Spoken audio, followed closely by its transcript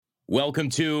Welcome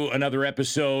to another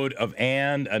episode of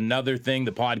And Another Thing,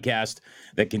 the podcast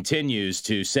that continues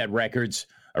to set records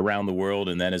around the world.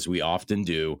 And then, as we often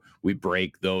do, we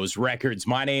break those records.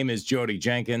 My name is Jody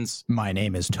Jenkins. My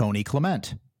name is Tony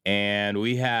Clement. And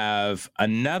we have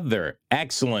another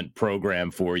excellent program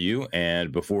for you.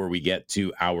 And before we get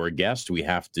to our guest, we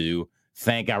have to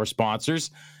thank our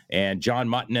sponsors. And John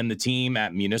Mutton and the team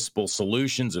at Municipal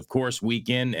Solutions, of course, week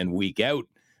in and week out.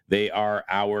 They are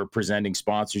our presenting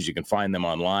sponsors. You can find them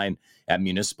online at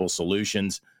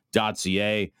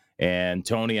municipalsolutions.ca. And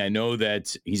Tony, I know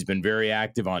that he's been very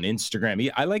active on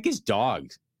Instagram. I like his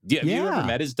dogs. Have you ever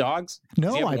met his dogs?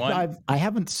 No, I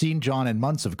haven't seen John in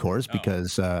months, of course,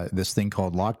 because this thing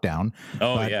called lockdown.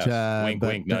 Wink,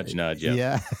 wink, nudge, nudge.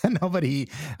 Yeah, nobody,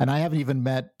 and I haven't even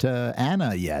met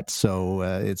Anna yet. So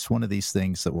it's one of these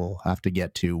things that we'll have to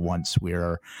get to once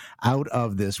we're out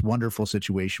of this wonderful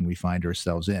situation we find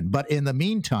ourselves in. But in the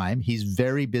meantime, he's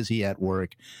very busy at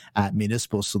work at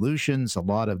Municipal Solutions, a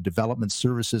lot of development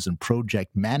services and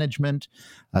project management.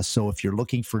 So if you're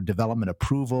looking for development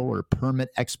approval or permit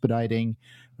expediting,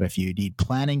 if you need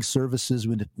planning services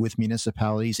with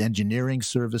municipalities, engineering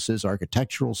services,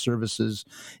 architectural services,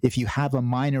 if you have a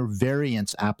minor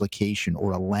variance application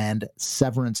or a land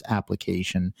severance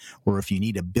application, or if you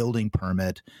need a building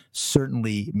permit,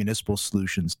 certainly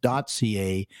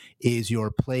municipalsolutions.ca is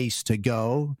your place to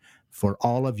go for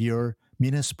all of your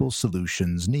Municipal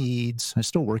Solutions needs. I'm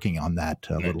still working on that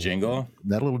little jingle.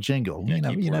 That little jingle.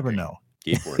 Yeah, you never know.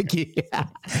 Keep working. Yeah.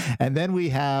 And then we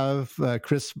have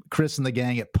Chris and the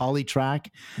gang at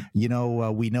Polytrack.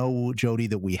 We know, Jody,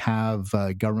 that we have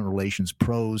government relations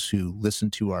pros who listen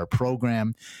to our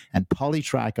program, and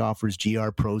Polytrack offers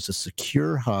GR pros a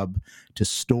secure hub to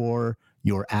store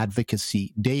your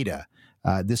advocacy data.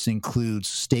 This includes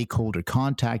stakeholder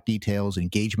contact details,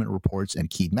 engagement reports, and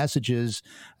key messages.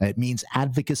 It means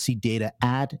advocacy data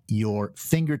at your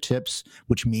fingertips,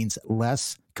 which means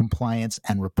less compliance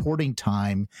and reporting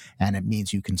time, and it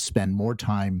means you can spend more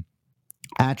time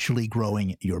actually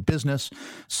growing your business.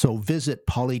 So visit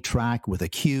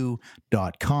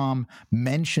polytrack.com,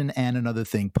 mention And Another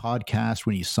Thing podcast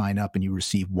when you sign up, and you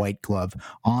receive white glove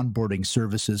onboarding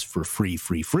services for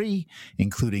free,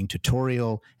 including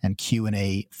tutorial and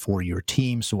Q&A for your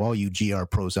team. So all you GR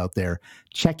pros out there,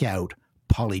 check out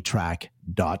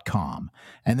polytrack.com.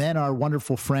 And then our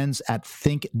wonderful friends at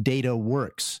Think Data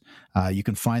Works. You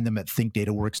can find them at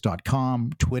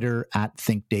thinkdataworks.com, Twitter at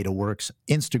thinkdataworks,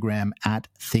 Instagram at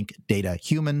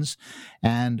thinkdatahumans.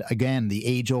 And again, the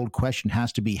age-old question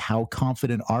has to be, how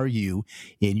confident are you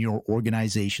in your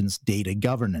organization's data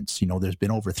governance? There's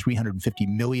been over $350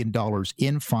 million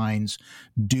in fines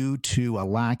due to a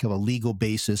lack of a legal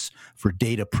basis for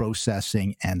data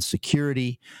processing and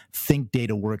security. Think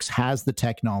Data Works has the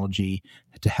technology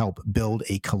to help build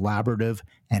a collaborative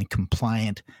and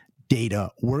compliant data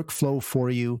workflow for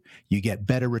you. You get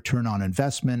better return on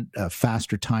investment,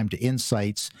 faster time to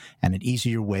insights, and an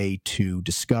easier way to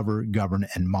discover, govern,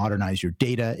 and modernize your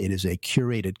data. It is a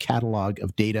curated catalog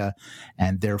of data,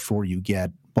 and therefore you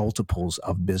get multiples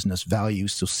of business value.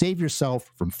 So save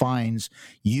yourself from fines,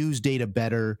 use data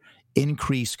better,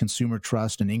 increase consumer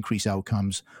trust, and increase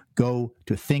outcomes. Go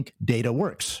to Think Data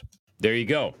Works. There you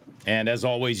go. And as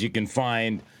always, you can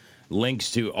find links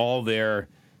to all their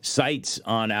sites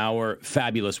on our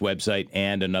fabulous website,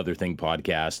 and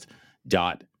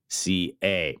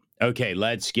anotherthingpodcast.ca. Okay,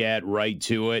 let's get right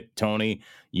to it. Tony,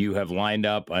 you have lined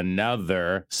up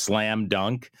another slam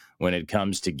dunk when it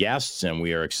comes to guests, and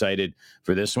we are excited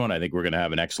for this one. I think we're going to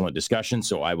have an excellent discussion,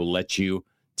 so I will let you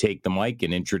take the mic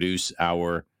and introduce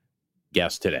our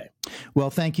guest today. Well,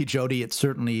 thank you, Jody. It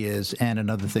certainly is And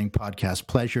Another Thing podcast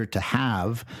pleasure to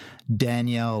have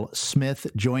Danielle Smith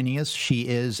joining us. She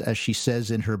is, as she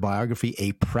says in her biography,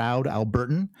 a proud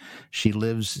Albertan. She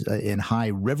lives in High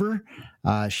River.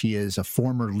 She is a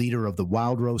former leader of the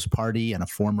Wild Rose Party and a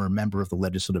former member of the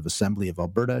Legislative Assembly of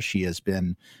Alberta. She has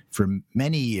been, for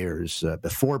many years,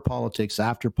 before politics,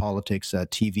 after politics, a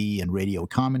TV and radio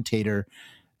commentator.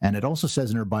 And it also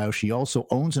says in her bio, she also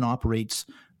owns and operates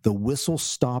the Whistle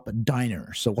Stop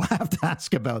Diner. So we'll have to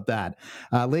ask about that.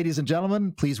 Ladies and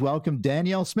gentlemen, please welcome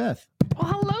Danielle Smith.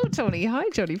 Well, hello, Tony. Hi,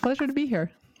 Jody. Pleasure to be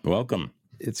here. Welcome.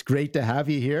 It's great to have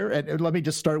you here. And let me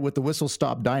just start with the Whistle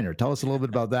Stop Diner. Tell us a little bit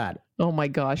about that. Oh my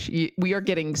gosh. We are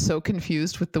getting so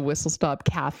confused with the Whistle Stop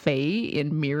Cafe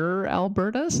in Mirror,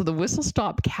 Alberta. So the Whistle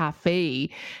Stop Cafe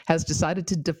has decided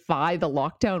to defy the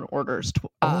lockdown orders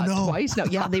twice now.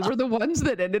 Yeah, they were the ones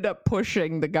that ended up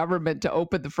pushing the government to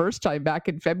open the first time back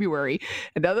in February.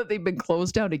 And now that they've been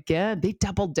closed down again, they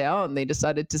doubled down. They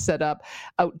decided to set up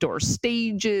outdoor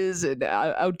stages and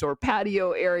outdoor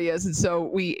patio areas. And so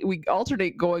we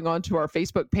alternate going onto our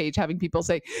Facebook page, having people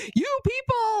say, "You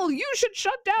people, you should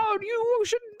shut down. You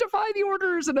shouldn't defy the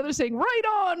orders," and others saying, "Right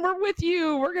on, we're with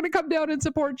you. We're going to come down and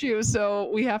support you." So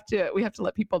we have to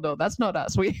let people know that's not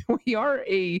us. We are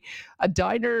a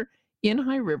diner in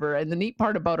High River, and the neat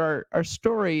part about our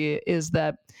story is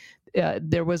that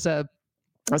there was a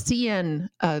CN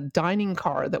dining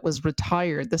car that was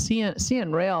retired. The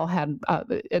CN Rail had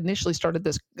initially started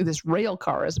this rail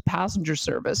car as a passenger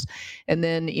service, and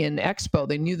then in Expo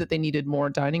they knew that they needed more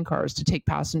dining cars to take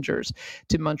passengers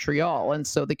to Montreal, and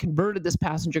so they converted this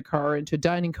passenger car into a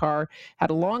dining car. Had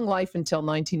a long life until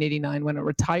 1989 when it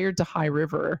retired to High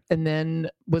River, and then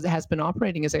has been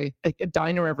operating as a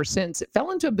diner ever since. It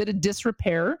fell into a bit of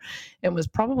disrepair and was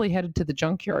probably headed to the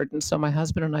junkyard, and so my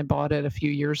husband and I bought it a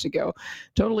few years ago.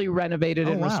 Totally renovated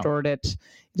and restored it.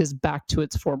 It is back to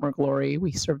its former glory.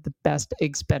 We serve the best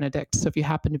Eggs Benedict. So if you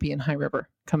happen to be in High River,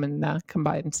 come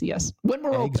by and see us when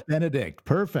we're Eggs open. Benedict,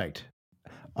 perfect.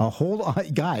 Hold on,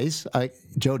 guys.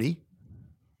 Jody,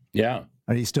 Yeah,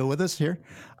 are you still with us here?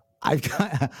 I've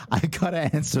got to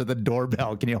answer the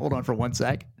doorbell. Can you hold on for 1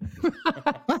 sec?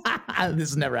 This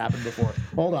has never happened before.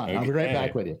 Hold on. Okay. I'll be right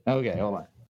back with you. Okay, hold on.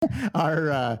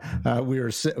 Our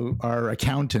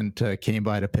accountant came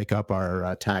by to pick up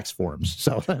our tax forms.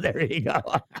 So there you go.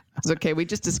 It's okay. We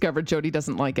just discovered Jody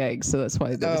doesn't like eggs, so that's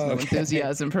why there was no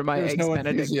enthusiasm for my Eggs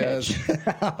Benedict pitch.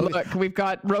 Look, we've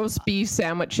got roast beef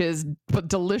sandwiches,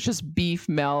 delicious beef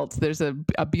melt. There's a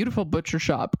beautiful butcher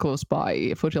shop close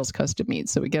by, Foothills Custom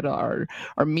Meats. So we get our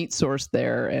meat source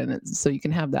there, and so you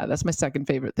can have that. That's my second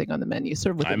favorite thing on the menu.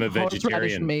 Served with I'm a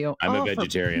vegetarian. Mayo. I'm a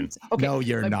vegetarian. Okay, no,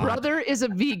 you're not. My brother is a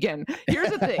vegan.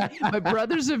 Here's the thing. My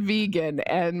brother's a vegan,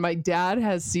 and my dad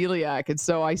has celiac. And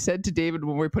so I said to David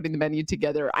when we were putting the menu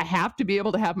together, I have to be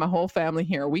able to have my whole family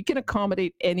here. We can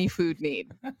accommodate any food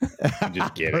need. I'm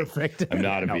just kidding. Perfect. I'm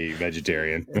not a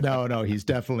vegetarian. No, he's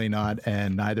definitely not,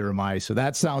 and neither am I. So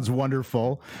that sounds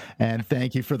wonderful. And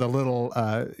thank you for the little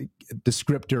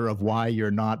descriptor of why you're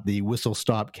not the Whistle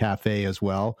Stop Cafe as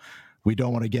well. We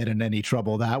don't want to get in any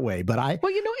trouble that way. But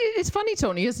well, it's funny,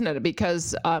 Tony, isn't it?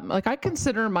 Because I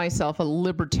consider myself a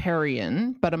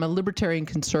libertarian, but I'm a libertarian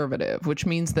conservative, which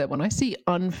means that when I see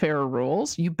unfair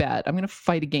rules, you bet I'm going to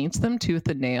fight against them tooth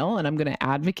and nail, and I'm going to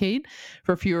advocate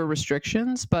for fewer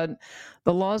restrictions. But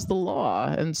the law is the law,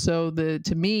 and so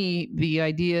to me, the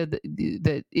idea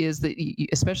that is that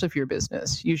especially if you're a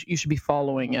business, you should be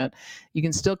following it. You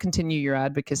can still continue your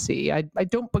advocacy. I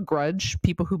don't begrudge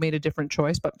people who made a different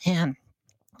choice, but man,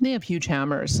 they have huge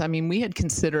hammers. I mean, we had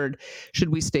considered, should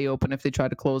we stay open if they try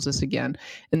to close us again?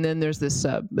 And then there's this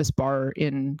bar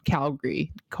in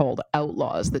Calgary called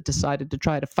Outlaws that decided to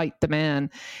try to fight the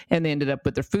man, and they ended up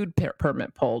with their food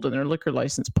permit pulled and their liquor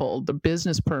license pulled, their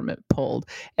business permit pulled,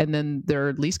 and then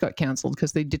their lease got canceled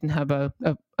because they didn't have a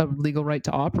legal right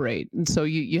to operate. And so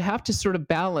you have to sort of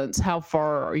balance how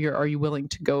far are you willing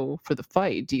to go for the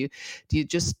fight. Do you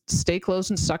just stay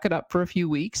close and suck it up for a few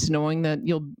weeks, knowing that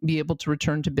you'll be able to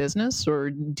return to business, or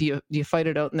do you fight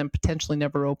it out and then potentially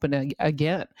never open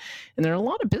again? And there are a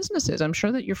lot of businesses, I'm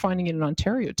sure that you're finding it in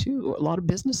Ontario too, a lot of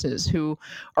businesses who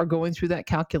are going through that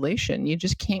calculation. You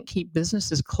just can't keep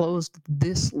businesses closed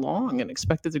this long and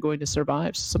expect that they're going to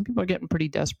survive. So some people are getting pretty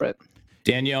desperate.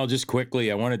 Danielle, just quickly,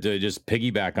 I wanted to just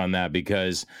piggyback on that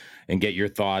and get your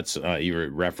thoughts. You were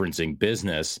referencing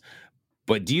business,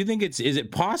 but do you think is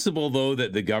it possible though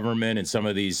that the government and some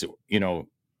of these,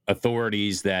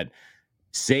 authorities that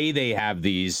say they have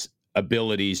these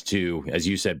abilities to, as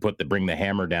you said, bring the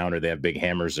hammer down, or they have big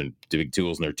hammers and big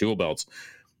tools in their tool belts,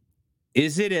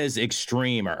 is it as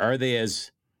extreme, or are they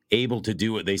as able to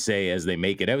do what they say as they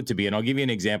make it out to be? And I'll give you an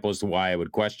example as to why I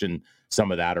would question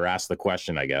some of that, or ask the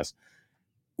question, I guess.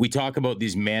 We talk about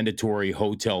these mandatory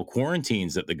hotel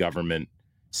quarantines that the government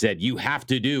said you have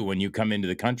to do when you come into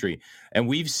the country. And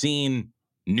we've seen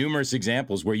numerous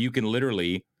examples where you can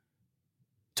literally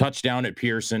touchdown at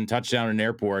Pearson, touchdown at an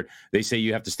airport. They say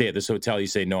you have to stay at this hotel. You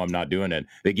say, no, I'm not doing it.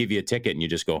 They give you a ticket and you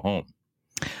just go home.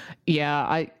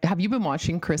 Yeah, have you been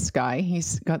watching Chris Sky?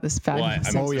 He's got this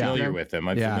fabulous. Well, I'm familiar with him.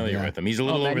 I'm familiar with him. He's a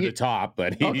little over the top,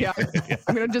 but okay.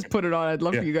 I'm gonna just put it on. I'd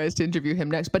love for you guys to interview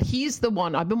him next. But he's the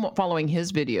one I've been following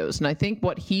his videos, and I think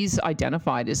what he's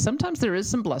identified is sometimes there is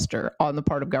some bluster on the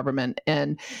part of government,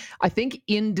 and I think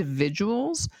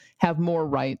individuals have more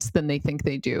rights than they think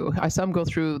they do. I saw him go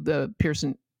through the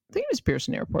Pearson. I think it was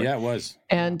Pearson Airport. Yeah, it was.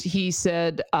 And he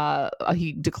said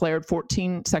he declared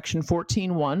Section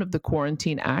 14.1 of the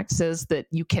Quarantine Act says that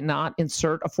you cannot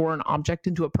insert a foreign object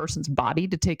into a person's body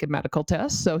to take a medical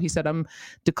test. So he said, I'm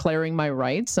declaring my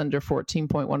rights under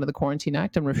 14.1 of the Quarantine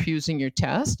Act. I'm refusing your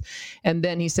test. And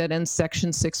then he said, and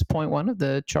Section 6.1 of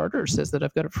the Charter says that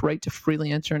I've got a right to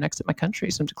freely enter and exit my country.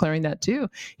 So I'm declaring that too.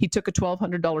 He took a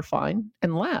 $1,200 fine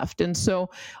and left. And so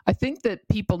I think that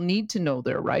people need to know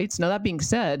their rights. Now, that being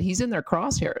said, he's in their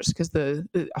crosshairs because the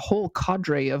whole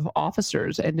cadre of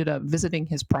officers ended up visiting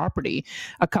his property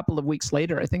a couple of weeks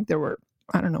later. I think there were,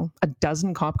 I don't know, a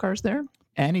dozen cop cars there.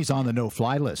 And he's on the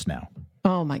no-fly list now.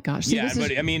 Oh my gosh. See,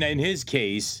 but I mean, in his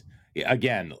case,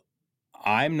 again,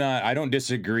 I don't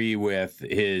disagree with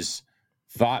his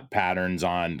thought patterns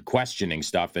on questioning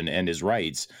stuff and his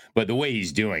rights, but the way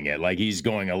he's doing it, like he's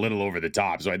going a little over the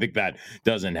top. So I think that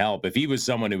doesn't help. If he was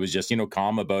someone who was just,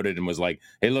 calm about it and was like,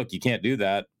 hey, look, you can't do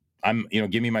that.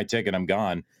 Give me my ticket. I'm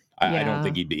gone. I don't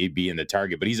think he'd be in the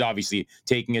target, but he's obviously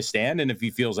taking a stand. And if he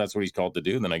feels that's what he's called to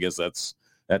do, then I guess that's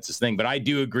his thing. But I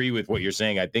do agree with what you're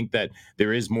saying. I think that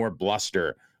there is more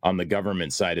bluster on the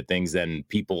government side of things than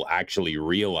people actually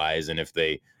realize. And if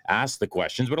they ask the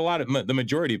questions, but the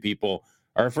majority of people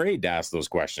are afraid to ask those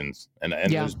questions, and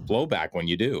there's blowback when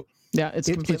you do. Yeah, it's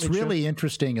really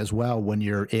interesting as well when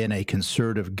you're in a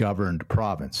conservative governed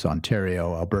province,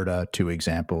 Ontario, Alberta, two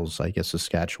examples, I guess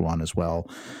Saskatchewan as well.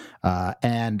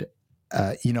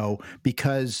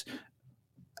 Because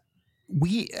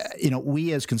we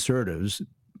as conservatives,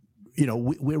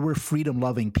 we're freedom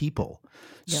loving people.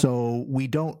 Yeah. So we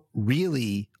don't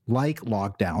really like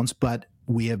lockdowns, but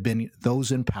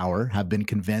those in power have been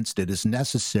convinced it is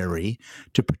necessary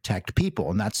to protect people.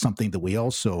 And that's something that we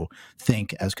also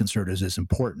think as conservatives is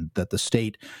important, that the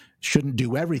state shouldn't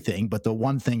do everything, but the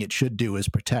one thing it should do is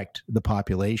protect the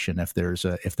population if there's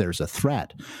a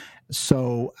threat.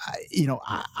 So,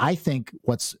 I think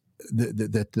what's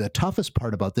the toughest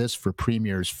part about this for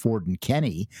Premiers Ford and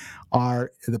Kenney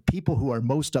are the people who are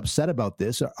most upset about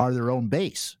this are their own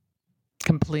base.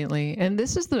 Completely. And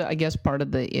this is part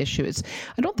of the issue is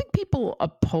I don't think people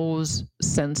oppose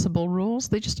sensible rules.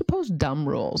 They just oppose dumb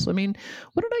rules. I mean,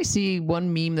 what did I see?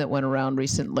 One meme that went around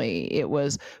recently, it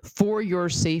was, for your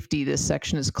safety, this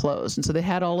section is closed. And so they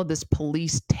had all of this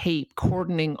police tape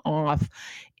cordoning off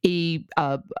it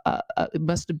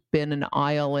must have been an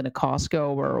aisle in a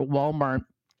Costco or a Walmart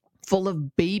full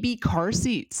of baby car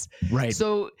seats. Right.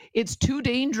 So it's too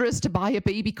dangerous to buy a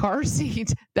baby car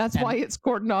seat. That's why it's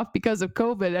cordoned off because of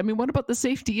COVID. I mean, what about the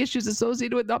safety issues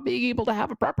associated with not being able to have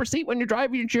a proper seat when you're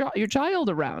driving your child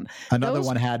around? Another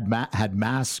one had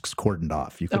masks cordoned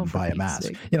off. You couldn't buy a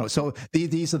mask. So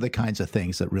these are the kinds of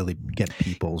things that really get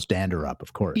people's dander up,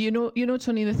 of course.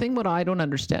 Tony, the thing what I don't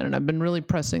understand, and I've been really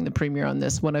pressing the Premier on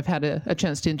this when I've had a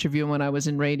chance to interview him when I was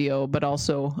in radio, but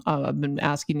also I've been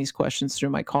asking these questions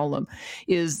through my column,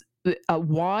 is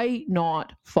why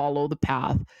not follow the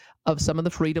path of some of the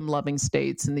freedom-loving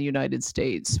states in the United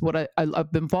States?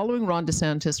 I've been following Ron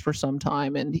DeSantis for some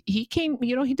time, and he came,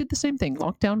 he did the same thing,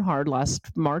 locked down hard last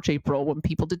March, April, when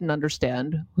people didn't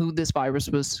understand who this virus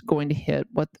was going to hit,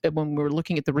 when we were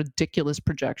looking at the ridiculous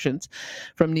projections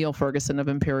from Neil Ferguson of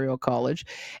Imperial College.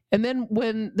 And then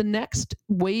when the next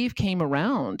wave came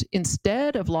around,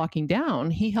 instead of locking down,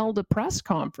 he held a press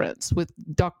conference with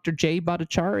Dr. Jay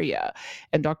Bhattacharya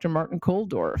and Dr. Martin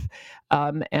Kulldorff,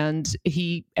 and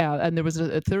there was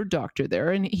a third doctor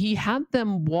there, and he had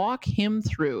them walk him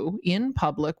through in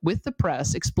public with the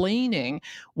press, explaining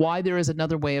why there is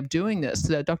another way of doing this.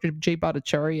 Dr. Jay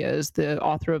Bhattacharya is the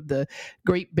author of the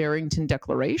Great Barrington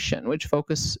Declaration, which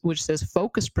says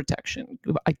focus protection,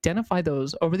 identify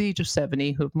those over the age of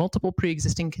 70 who have multiple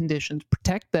pre-existing conditions,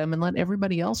 protect them, and let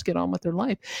everybody else get on with their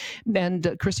life. And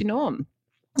Kristi Noem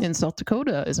in South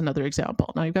Dakota is another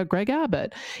example. Now you've got Greg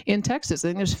Abbott in Texas. I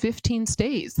think there's 15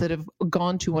 states that have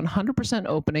gone to 100%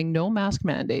 opening, no mask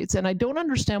mandates. And I don't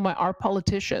understand why our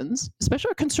politicians, especially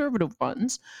our conservative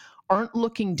ones, aren't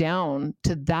looking down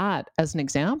to that as an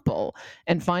example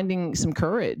and finding some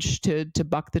courage to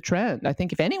buck the trend. I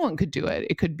think if anyone could do it,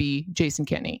 it could be Jason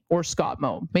Kenney or Scott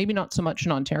Moe. Maybe not so much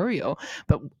in Ontario,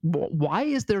 but why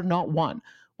is there not one?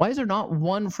 Why is there not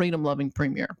one freedom-loving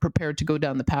premier prepared to go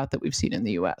down the path that we've seen in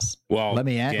the U.S.? Well, let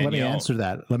me answer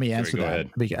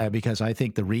that. Because I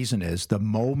think the reason is the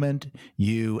moment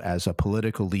you, as a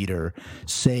political leader,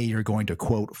 say you're going to,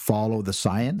 quote, follow the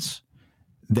science,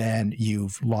 then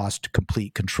you've lost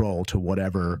complete control to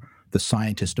whatever the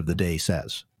scientist of the day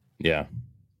says. Yeah,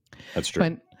 that's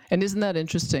true. And isn't that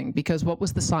interesting? Because what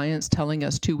was the science telling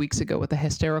us 2 weeks ago with the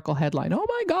hysterical headline? Oh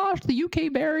my gosh, the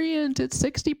UK variant, it's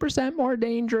 60% more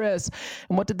dangerous.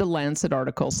 And what did the Lancet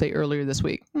article say earlier this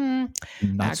week?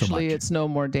 Actually, it's no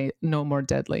more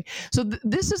deadly. So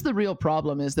this is the real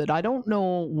problem, is that I don't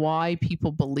know why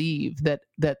people believe that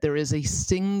there is a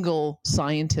single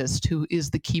scientist who is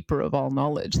the keeper of all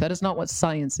knowledge. That is not what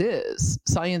science is.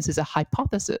 Science is a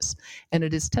hypothesis, and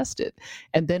it is tested,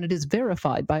 and then it is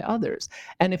verified by others.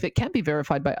 And if it can't be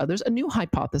verified by others, a new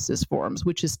hypothesis forms,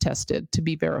 which is tested to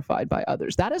be verified by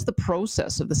others. That is the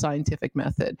process of the scientific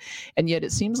method. And yet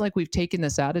it seems like we've taken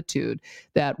this attitude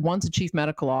that once a chief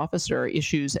medical officer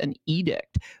issues an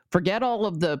edict, forget all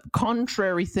of the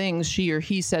contrary things she or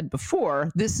he said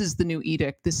before. This is the new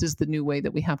edict. This is the new way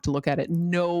that we have to look at it.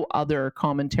 No other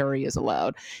commentary is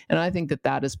allowed. And I think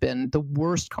that has been the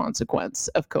worst consequence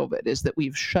of COVID, is that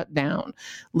we've shut down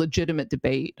legitimate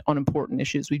debate on important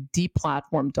issues. We've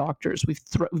deplatformed doctors. We've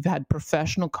had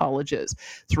professional colleges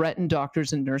threaten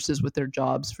doctors and nurses with their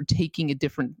jobs for taking a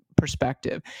different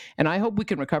perspective. And I hope we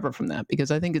can recover from that,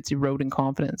 because I think it's eroding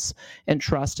confidence and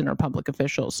trust in our public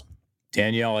officials.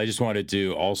 Danielle, I just wanted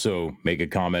to also make a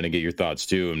comment and get your thoughts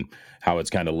too, and how it's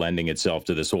kind of lending itself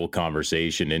to this whole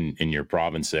conversation in your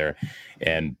province there.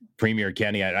 And Premier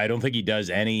Kenney, I don't think he does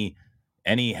any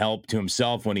help to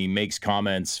himself when he makes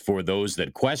comments for those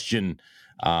that question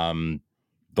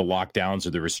the lockdowns or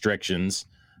the restrictions,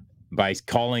 by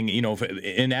calling,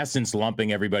 in essence,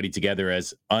 lumping everybody together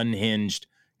as unhinged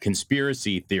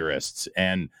conspiracy theorists.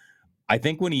 And I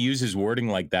think when he uses wording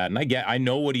like that, and I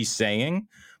know what he's saying,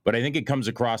 but I think it comes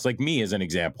across like me as an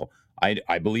example.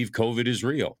 I believe COVID is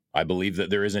real. I believe that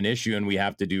there is an issue, and we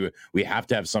have to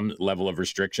have some level of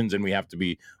restrictions, and we have to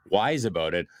be wise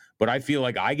about it. But I feel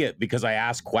like because I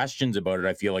ask questions about it,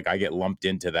 I feel like I get lumped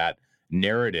into that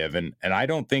narrative, and I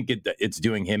don't think it's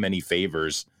doing him any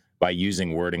favors by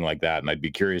using wording like that. And I'd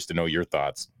be curious to know your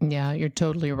thoughts. Yeah, you're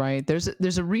totally right.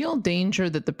 There's a real danger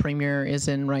that the premier is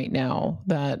in right now,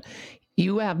 that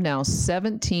you have now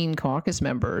 17 caucus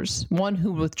members, one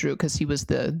who withdrew because he was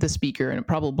the speaker, and it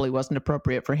probably wasn't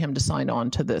appropriate for him to sign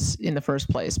on to this in the first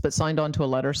place, but signed on to a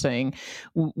letter saying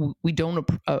we don't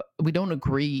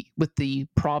agree with the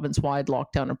province-wide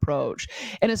lockdown approach.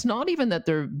 And it's not even that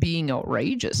they're being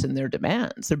outrageous in their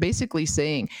demands. They're basically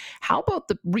saying, how about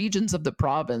the regions of the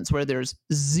province where there's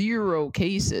 0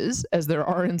 cases, as there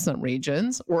are in some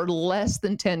regions, or less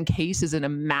than 10 cases in a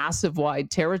massive wide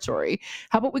territory?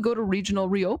 How about we go to regional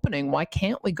reopening? Why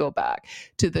can't we go back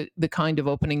to the kind of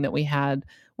opening that we had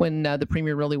when the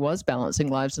premier really was balancing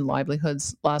lives and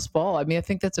livelihoods last fall? I mean, I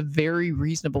think that's a very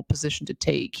reasonable position to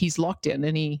take. He's locked in,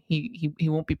 and he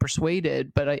won't be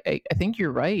persuaded. But I think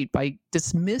you're right. By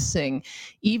dismissing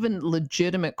even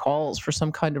legitimate calls for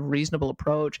some kind of reasonable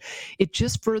approach, it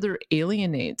just further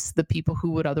alienates the people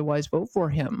who would otherwise vote for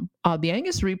him. The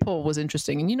Angus Reid poll was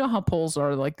interesting, and you know how polls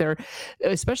are, like, they're,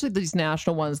 especially these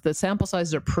national ones, the sample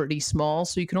sizes are pretty small,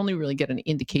 so you can only really get an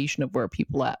indication of where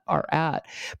people are at.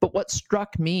 But what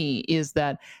struck me is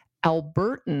that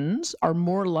Albertans are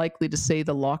more likely to say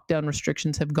the lockdown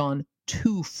restrictions have gone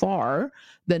too far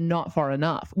than not far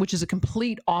enough, which is a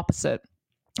complete opposite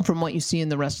from what you see in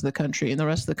the rest of the country. In the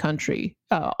rest of the country,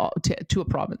 to a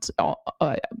province,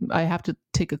 I have to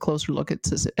take a closer look at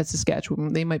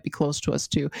Saskatchewan. They might be close to us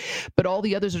too, but all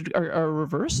the others are a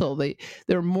reversal. There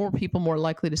are more people more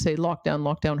likely to say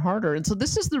lockdown harder. And so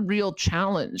this is the real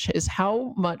challenge: is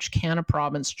how much can a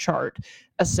province chart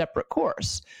a separate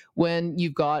course when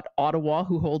you've got Ottawa,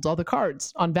 who holds all the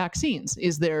cards on vaccines?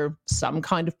 Is there some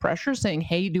kind of pressure saying,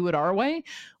 hey, do it our way,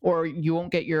 or you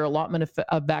won't get your allotment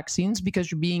of vaccines because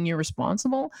you're being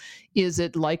irresponsible? Is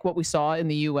it like what we saw in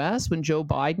the U.S. when Joe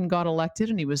Biden got elected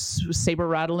and he was saber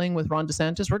rattling with Ron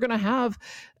DeSantis? We're going to have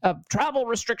travel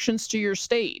restrictions to your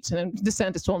state, and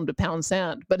DeSantis told him to pound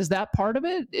sand. But is that part of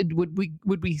it?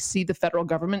 Would we see the federal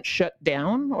government shut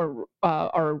down or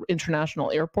our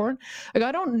international airport? Like,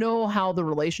 I don't know how the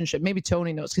relationship. Maybe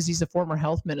Tony knows because he's a former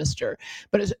health minister.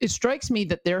 But it strikes me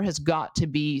that there has got to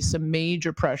be some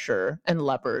major pressure and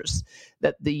levers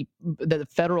that the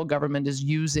federal government is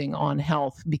using on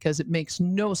health, because it makes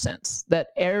no sense that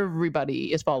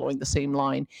everybody is following the same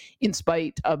line, in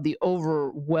spite of the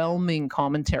overwhelming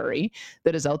commentary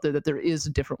that is out there that there is a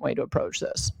different way to approach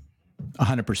this.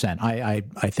 100%.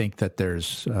 I think that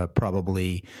there's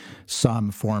probably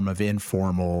some form of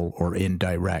informal or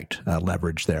indirect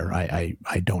leverage there. I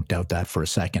don't doubt that for a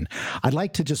second. I'd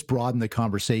like to just broaden the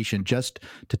conversation just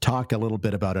to talk a little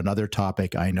bit about another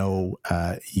topic I know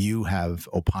you have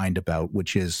opined about,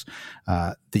 which is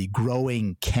the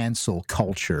growing cancel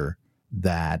culture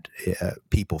that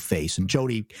people face. And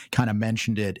Jody kind of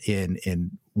mentioned it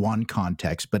in one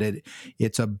context, but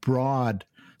it's a broad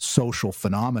social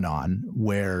phenomenon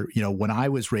where, when I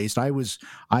was raised, I was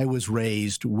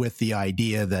raised with the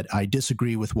idea that I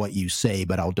disagree with what you say,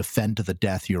 but I'll defend to the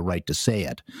death your right to say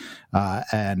it.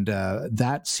 And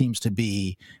that seems to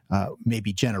be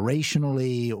maybe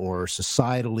generationally or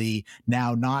societally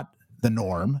now not the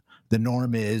norm. The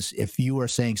norm is if you are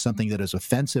saying something that is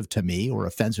offensive to me or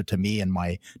offensive to me and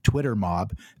my Twitter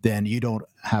mob, then you don't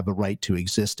have a right to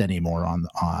exist anymore on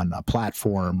a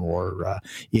platform or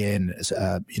in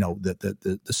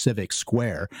the civic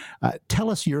square. Tell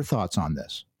us your thoughts on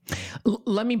this.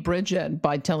 Let me bridge it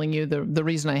by telling you the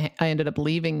reason I ended up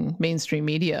leaving mainstream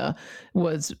media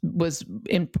was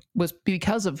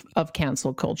because of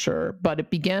cancel culture. But it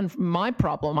began my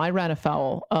problem. I ran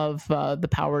afoul of the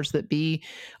powers that be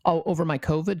over my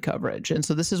COVID coverage, and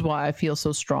so this is why I feel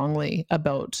so strongly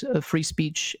about free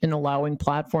speech and allowing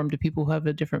platform to people who have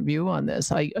a different view on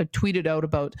this. I tweeted out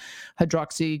about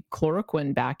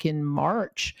hydroxychloroquine back in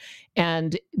March.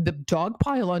 And the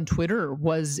dogpile on Twitter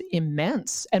was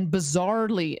immense and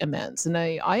bizarrely immense. And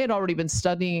I had already been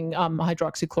studying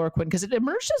hydroxychloroquine because it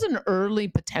emerged as an early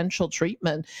potential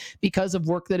treatment because of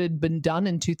work that had been done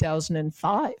in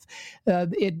 2005.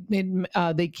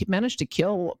 They managed to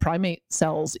kill primate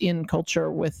cells in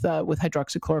culture with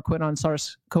hydroxychloroquine on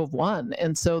SARS-CoV-1.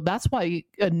 And so that's why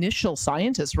initial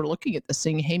scientists were looking at this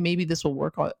saying, hey, maybe this will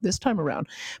work this time around.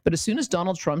 But as soon as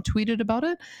Donald Trump tweeted about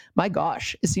it, my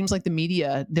gosh, it seems like the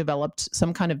media developed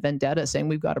some kind of vendetta saying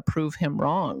we've got to prove him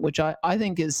wrong, which I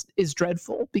think is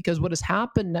dreadful, because what has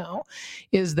happened now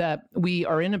is that we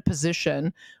are in a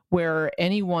position where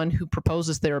anyone who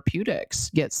proposes therapeutics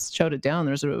gets shouted down.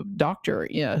 There's a doctor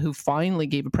who finally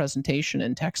gave a presentation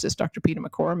in Texas, Dr. Peter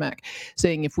McCormack,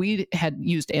 saying if we had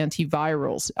used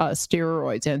antivirals,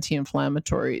 steroids,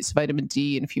 anti-inflammatories, vitamin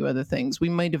D, and a few other things, we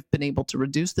might have been able to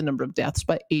reduce the number of deaths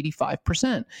by 85%.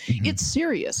 Mm-hmm. It's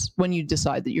serious when you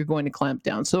decide that you're going to clamp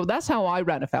down. So that's how I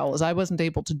ran afoul, is I wasn't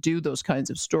able to do those kinds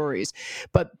of stories.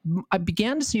 But I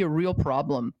began to see a real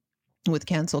problem with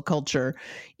cancel culture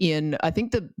I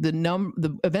think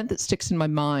the event that sticks in my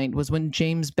mind was when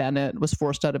James Bennett was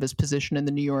forced out of his position in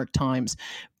the New York Times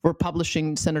for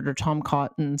publishing Senator Tom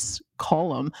Cotton's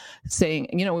column saying,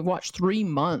 we've watched 3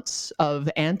 months of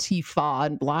Antifa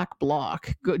and Black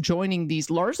Bloc joining these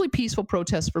largely peaceful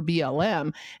protests for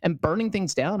BLM and burning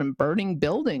things down and burning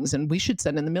buildings, and we should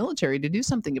send in the military to do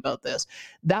something about this.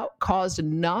 That caused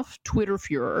enough Twitter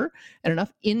furor and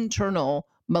enough internal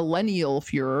millennial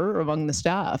furor among the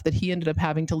staff that he ended up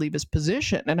having to leave his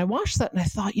position. And I watched that and I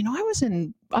thought, I was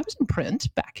in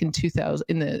print back in 2000,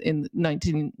 in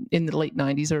the late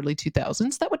 90s, early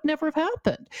 2000s. That would never have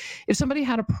happened. If somebody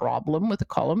had a problem with a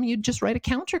column, you'd just write a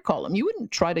counter column. You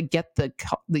wouldn't try to get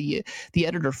the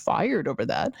editor fired over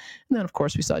that. And then, of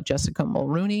course, we saw Jessica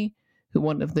Mulrooney, who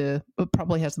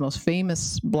probably has the most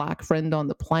famous Black friend on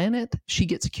the planet. She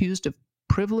gets accused of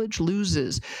privilege,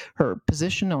 loses her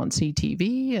position on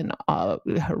CTV, and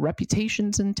her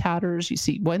reputation's in tatters. You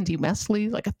see Wendy Mesley,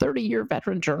 like a 30-year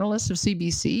veteran journalist of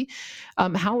CBC.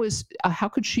 How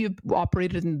could she have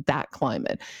operated in that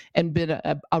climate and been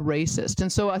a racist? And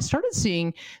so I started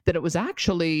seeing that it was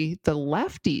actually the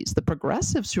lefties, the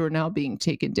progressives, who are now being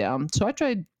taken down. So I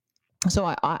tried.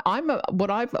 So what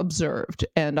I've observed,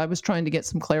 and I was trying to get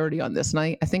some clarity on this, and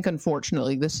I think,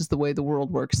 unfortunately, this is the way the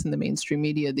world works in the mainstream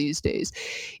media these days,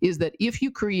 is that if you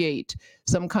create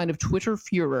some kind of Twitter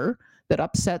furor that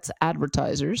upsets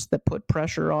advertisers, that put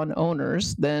pressure on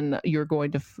owners, then you're going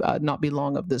to not be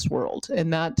long of this world.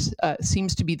 And that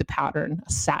seems to be the pattern,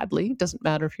 sadly. It doesn't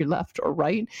matter if you're left or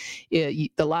right.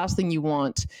 The last thing you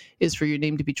want is for your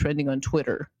name to be trending on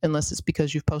Twitter, unless it's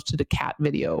because you've posted a cat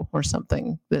video or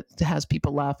something that has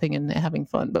people laughing and having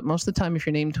fun. But most of the time, if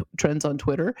your name trends on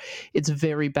Twitter, it's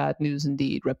very bad news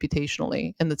indeed,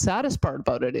 reputationally. And the saddest part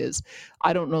about it is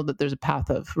I don't know that there's a path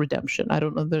of redemption. I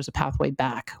don't know that there's a pathway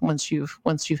back once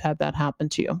you've had that happen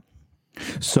to you.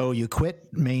 So you quit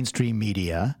mainstream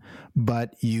media,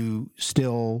 but you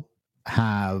still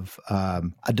have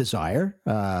a desire,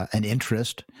 an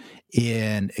interest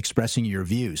in expressing your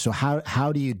views. So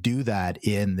how do you do that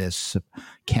in this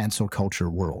cancel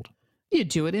culture world? You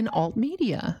do it in alt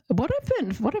media. What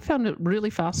I found it really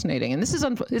fascinating, and this is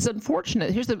is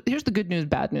unfortunate. Here's the good news,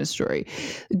 bad news story.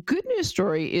 The good news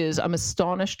story is I'm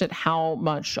astonished at how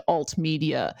much alt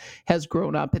media has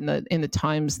grown up in the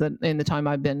time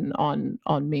I've been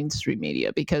on mainstream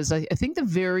media, because I think the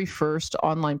very first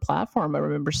online platform I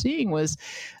remember seeing was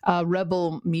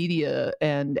Rebel Media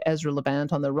and Ezra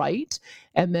Levant on the right,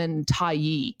 and then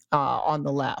Tyee on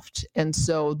the left. And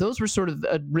so those were sort of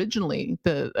originally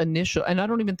the initial, and I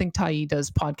don't even think Tyee does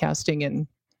podcasting and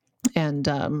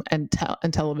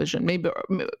television.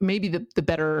 Maybe the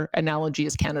better analogy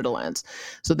is Canada Lands.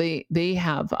 So they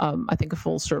have I think a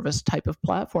full service type of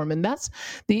platform, and that's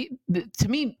the to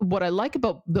me what I like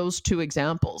about those two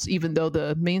examples, even though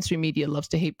the mainstream media loves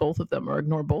to hate both of them or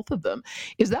ignore both of them,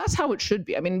 is that's how it should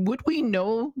be. I mean, would we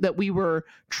know that we were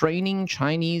training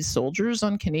Chinese soldiers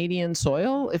on Canadian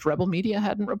soil if Rebel Media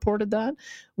hadn't reported that?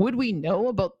 Would we know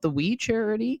about the We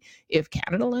charity if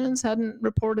Canada Lands hadn't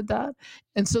reported that?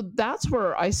 And so that's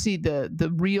where I see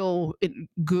the real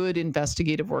good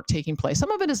investigative work taking place. Some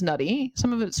of it is nutty,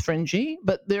 some of it's fringy,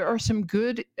 but there are some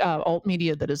good alt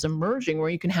media that is emerging where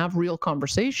you can have real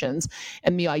conversations.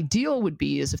 And the ideal would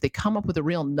be is if they come up with a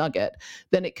real nugget,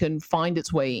 then it can find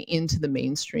its way into the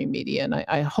mainstream media. And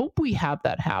I hope we have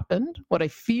that happen. What I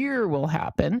fear will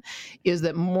happen is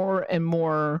that more and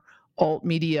more alt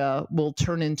media will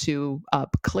turn into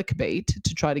clickbait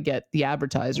to try to get the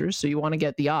advertisers. So you want to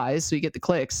get the eyes, so you get the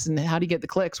clicks. And how do you get the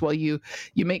clicks? Well, you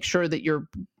make sure that you're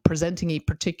presenting a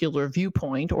particular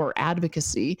viewpoint or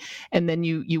advocacy, and then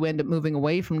you end up moving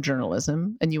away from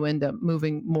journalism, and you end up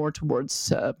moving more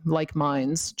towards like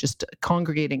minds just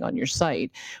congregating on your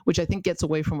site, which I think gets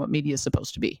away from what media is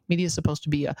supposed to be. Media is supposed to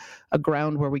be a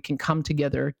ground where we can come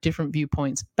together, different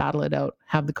viewpoints, battle it out,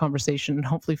 have the conversation, and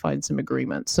hopefully find some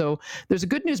agreement. So there's a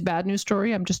good news, bad news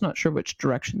story. I'm just not sure which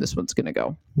direction this one's going to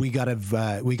go. We got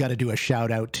to do a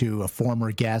shout out to a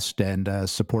former guest and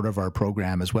supporter of our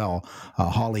program as well,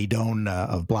 Holly Doan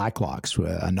of Blacklocks,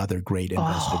 another great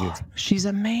investigator. Oh, she's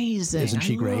amazing. Isn't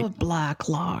she great? I love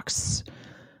Blacklocks.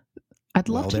 I'd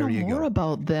love to know more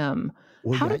about them.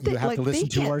 Well, how did they, you have to listen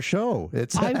to our show.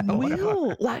 It's I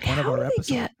will.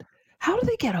 How do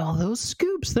they get all those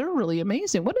scoops? They're really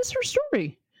amazing. What is her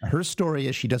story? Her story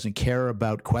is she doesn't care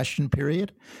about question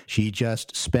period. She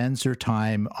just spends her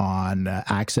time on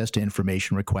access to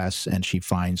information requests, and she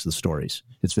finds the stories.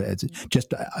 It's just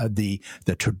the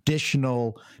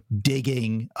traditional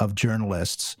digging of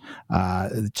journalists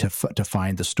to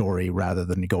find the story rather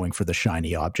than going for the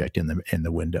shiny object in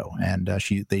the window. And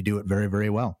they do it very,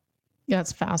 very well. Yeah,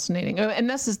 it's fascinating. And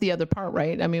this is the other part,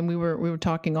 right? I mean, we were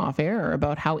talking off air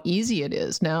about how easy it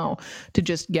is now to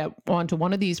just get onto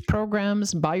one of these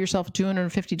programs, buy yourself a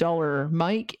 $250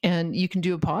 mic, and you can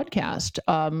do a podcast.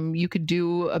 You could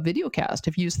do a video cast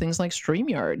if you use things like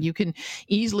StreamYard. You can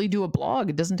easily do a blog.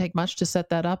 It doesn't take much to set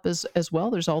that up as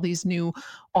well. There's all these new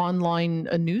online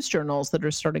news journals that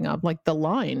are starting up, like The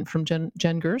Line from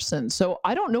Jen Gerson. So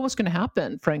I don't know what's going to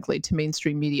happen, frankly, to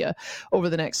mainstream media over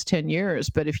the next 10 years.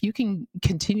 But if you can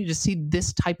continue to see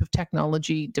this type of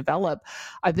technology develop,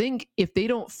 I think if they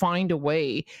don't find a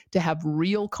way to have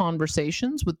real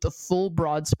conversations with the full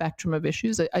broad spectrum of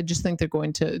issues, I just think they're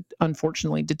going to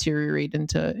unfortunately deteriorate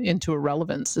into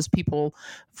irrelevance as people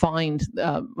find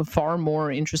far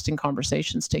more interesting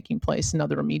conversations taking place in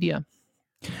other media.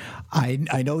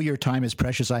 I know your time is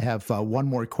precious. I have one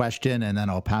more question, and then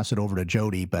I'll pass it over to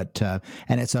Jody.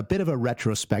 And it's a bit of a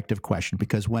retrospective question,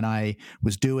 because when I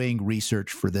was doing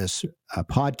research for this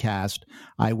podcast,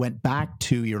 I went back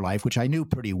to your life, which I knew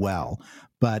pretty well,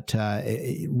 but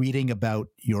reading about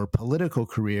your political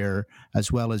career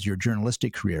as well as your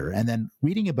journalistic career, and then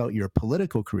reading about your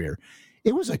political career.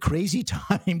 It was a crazy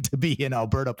time to be in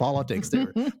Alberta politics.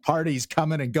 There were parties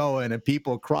coming and going, and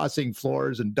people crossing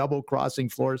floors and double crossing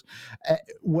floors.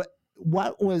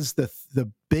 What was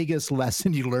the biggest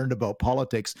lesson you learned about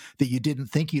politics that you didn't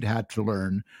think you'd had to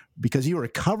learn, because you were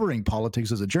covering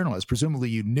politics as a journalist? Presumably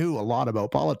you knew a lot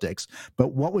about politics, but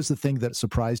what was the thing that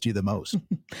surprised you the most?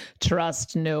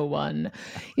 Trust no one.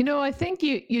 I think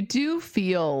you do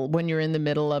feel when you're in the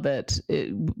middle of it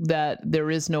that there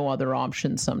is no other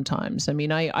option sometimes. I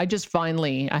mean, I just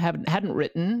finally, I hadn't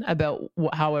written about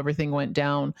how everything went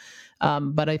down,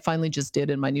 but I finally just did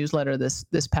in my newsletter this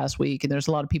past week. And there's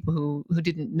a lot of people who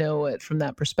didn't know it from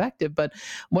that perspective. But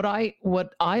what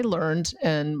I learned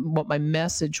and what my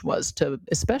message was to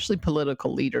especially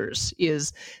political leaders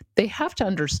is they have to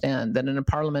understand that in a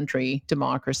parliamentary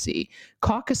democracy,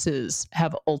 caucuses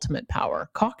have ultimate power.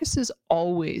 Caucuses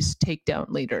always take down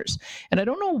leaders. And I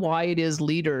don't know why it is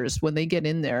leaders, when they get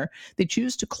in there, they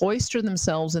choose to cloister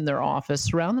themselves in their office,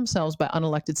 surround themselves by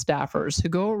unelected staffers who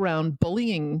go around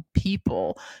bullying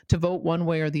people to vote one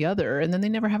way or the other. And then they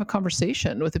never have a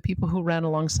conversation with the people who ran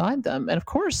alongside them. And of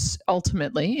course,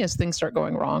 ultimately, as things start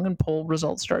going wrong and poll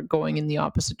results start going in the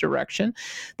opposite direction,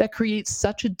 that creates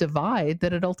such a divide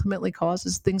that it ultimately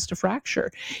causes things to fracture.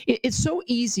 It's so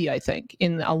easy, I think,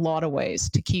 in a lot of ways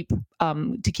to keep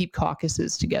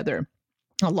caucuses together.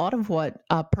 A lot of what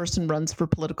a person runs for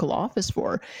political office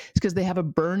for is because they have a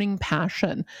burning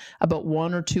passion about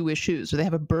one or two issues, or they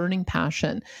have a burning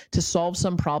passion to solve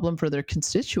some problem for their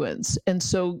constituents. And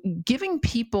so giving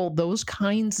people those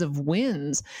kinds of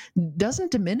wins doesn't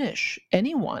diminish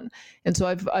anyone. And so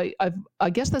I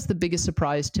guess that's the biggest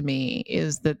surprise to me,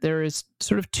 is that there is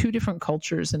sort of two different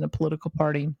cultures in a political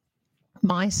party.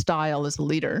 My style as a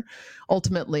leader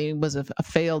ultimately was a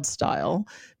failed style,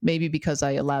 maybe because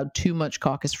I allowed too much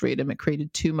caucus freedom. It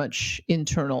created too much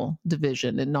internal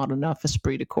division and not enough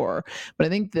esprit de corps. But I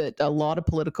think that a lot of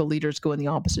political leaders go in the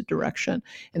opposite direction,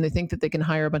 and they think that they can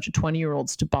hire a bunch of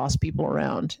 20-year-olds to boss people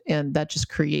around. And that just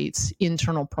creates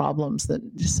internal problems that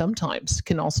sometimes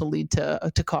can also lead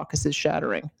to caucuses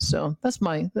shattering. So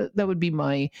that would be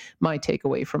my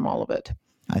takeaway from all of it.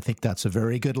 I think that's a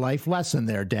very good life lesson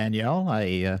there, Danielle.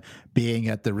 Being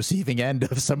at the receiving end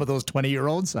of some of those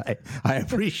 20-year-olds, I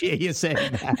appreciate you saying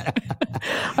that.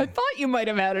 I thought you might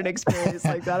have had an experience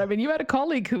like that. I mean, you had a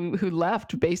colleague who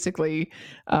left basically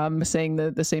saying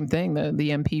the same thing,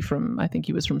 the MP from, I think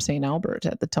he was from St. Albert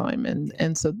at the time.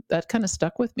 And so that kind of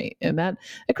stuck with me. And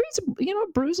it creates,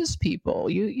 it bruises people.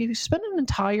 You spend an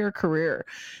entire career,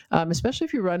 especially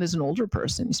if you run as an older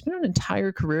person, you spend an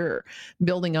entire career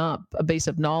building up a base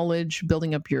of knowledge,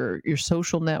 building up your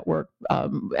social network,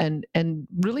 and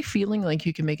really feeling like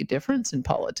you can make a difference in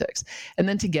politics. And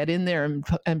then to get in there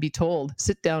and be told,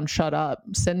 sit down, shut up,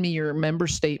 send me your member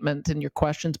statement and your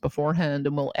questions beforehand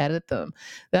and we'll edit them.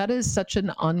 That is such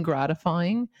an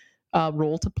ungratifying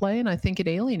role to play. And I think it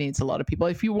alienates a lot of people.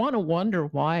 If you want to wonder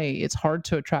why it's hard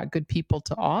to attract good people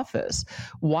to office,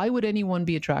 why would anyone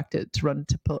be attracted to run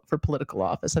for political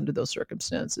office under those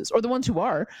circumstances? Or the ones who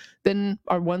are, then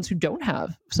are ones who don't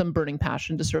have some burning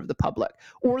passion to serve the public,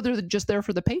 or they're just there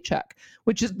for the paycheck,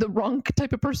 which is the wrong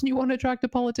type of person you want to attract to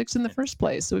politics in the first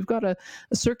place. So we've got a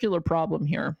circular problem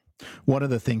here. One of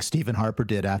the things Stephen Harper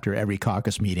did after every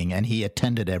caucus meeting, and he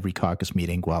attended every caucus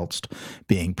meeting whilst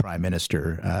being prime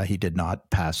minister, he did not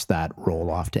pass that role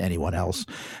off to anyone else.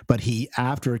 But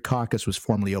after a caucus was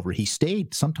formally over, he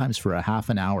stayed sometimes for a half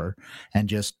an hour and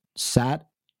just sat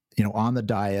on the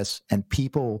dais, and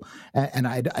people, and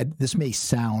this may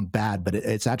sound bad, but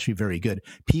it's actually very good.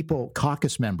 People,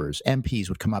 caucus members, MPs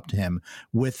would come up to him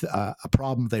with a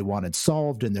problem they wanted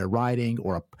solved in their riding,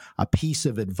 or a piece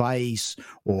of advice,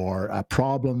 or a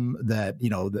problem that,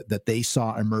 that they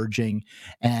saw emerging,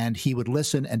 and he would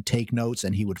listen and take notes,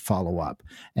 and he would follow up.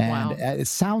 And wow.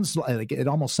 It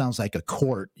almost sounds like a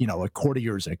court, a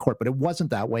courtiers in a court, but it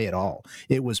wasn't that way at all.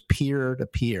 It was peer to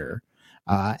peer.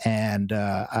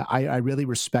 I really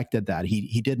respected that.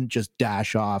 He didn't just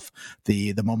dash off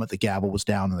the moment the gavel was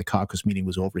down and the caucus meeting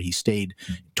was over. He stayed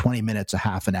 20 minutes, a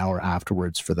half an hour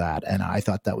afterwards for that. And I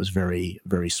thought that was very,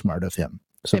 very smart of him.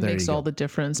 So it makes all the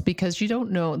difference, because you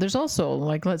don't know. There's also,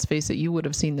 let's face it, you would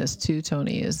have seen this too,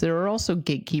 Tony, is there are also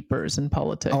gatekeepers in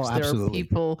politics. Oh, absolutely. There are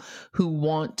people who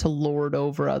want to lord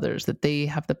over others, that they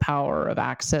have the power of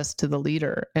access to the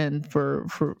leader. And for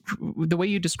the way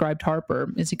you described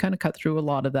Harper, is he kind of cut through a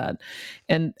lot of that.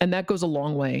 And that goes a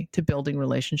long way to building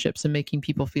relationships and making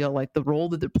people feel like the role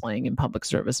that they're playing in public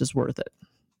service is worth it.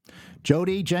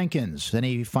 Jody Jenkins,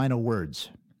 any final words?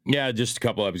 Yeah, just a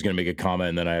couple. I was going to make a comment,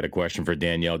 and then I had a question for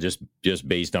Danielle, just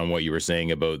based on what you were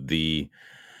saying about the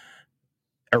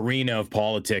arena of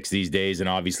politics these days, and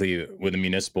obviously with a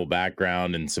municipal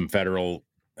background and some federal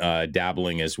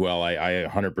dabbling as well. I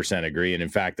 100% agree. And in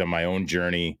fact, on my own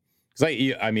journey,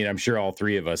 because I'm sure all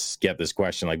three of us get this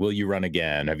question, like, will you run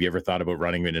again? Have you ever thought about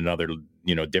running in another,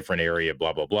 different area,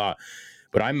 blah, blah, blah.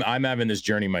 But I'm having this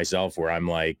journey myself where I'm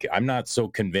like, I'm not so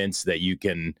convinced that you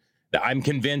can. I'm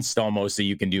convinced almost that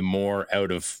you can do more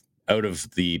out of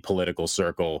the political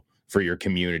circle for your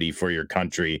community, for your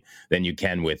country, than you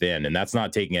can within. And that's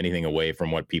not taking anything away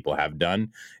from what people have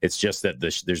done. It's just that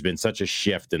there's been such a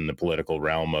shift in the political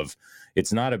realm of,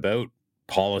 it's not about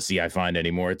policy, I find,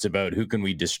 anymore. It's about who can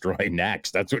we destroy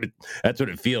next. That's what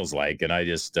it feels like. And I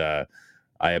just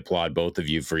I applaud both of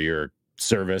you for your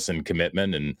service and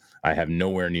commitment. And I have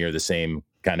nowhere near the same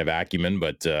kind of acumen,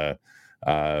 but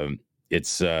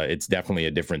it's definitely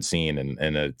a different scene,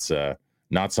 and it's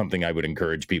not something I would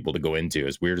encourage people to go into,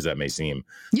 as weird as that may seem.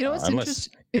 It's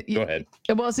interesting. Go ahead.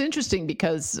 Well, it's interesting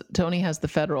because Tony has the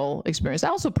federal experience,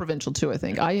 also provincial too, I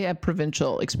think. I have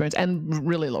provincial experience and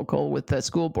really local with the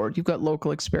school board. You've got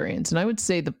local experience. And I would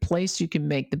say the place you can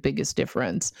make the biggest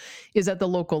difference is at the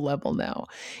local level now.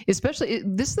 Especially,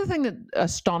 this is the thing that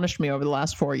astonished me over the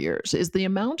last 4 years, is the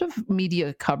amount of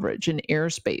media coverage and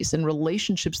airspace and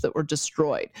relationships that were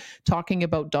destroyed talking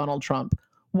about Donald Trump.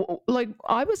 Like,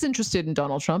 I was interested in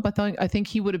Donald Trump. I think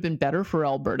he would have been better for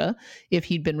Alberta if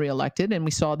he'd been reelected, and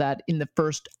we saw that in the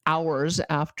first hours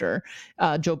after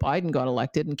Joe Biden got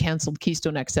elected and canceled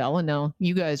Keystone XL. And now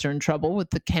you guys are in trouble with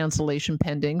the cancellation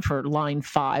pending for Line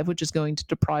 5, which is going to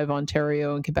deprive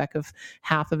Ontario and Quebec of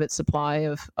half of its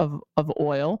supply of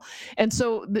oil. And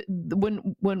so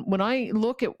when I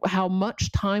look at how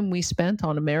much time we spent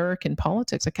on American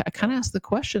politics, I kind of ask the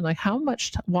question, like,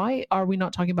 why are we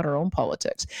not talking about our own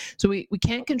politics? So we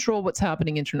can't control what's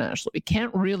happening internationally. We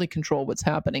can't really control what's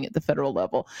happening at the federal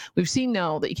level. We've seen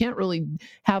now that you can't really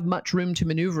have much room to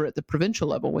maneuver at the provincial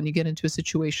level when you get into a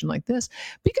situation like this.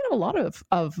 But you can have a lot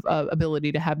of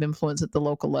ability to have influence at the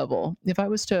local level. If I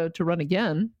was to run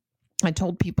again, I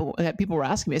told people were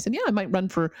asking me, I said, yeah, I might run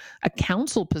for a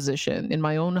council position in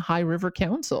my own High River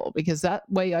Council, because that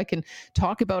way I can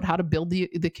talk about how to build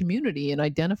the community and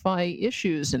identify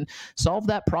issues and solve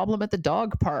that problem at the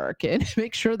dog park and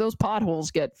make sure those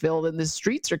potholes get filled and the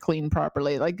streets are cleaned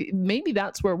properly. Like, maybe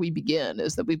that's where we begin,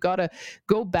 is that we've got to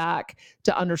go back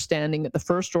to understanding that the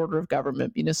first order of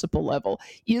government, municipal level,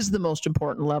 is the most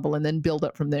important level, and then build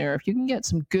up from there. If you can get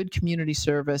some good community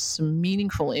service, some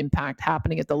meaningful impact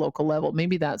happening at the local level,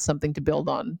 maybe that's something to build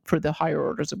on for the higher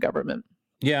orders of government.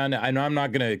 Yeah, and I'm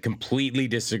not going to completely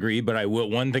disagree, but I will.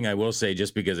 One thing I will say,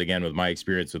 just because, again, with my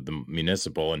experience with the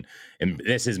municipal, and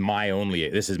this is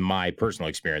my personal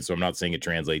experience, so I'm not saying it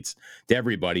translates to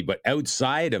everybody, but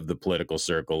outside of the political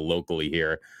circle locally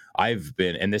here, I've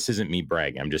been, and this isn't me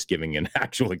bragging, I'm just giving an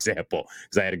actual example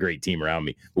because I had a great team around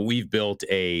me. But we've built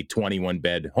a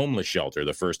 21-bed homeless shelter,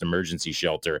 the first emergency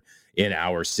shelter in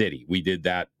our city. We did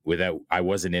that I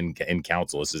wasn't in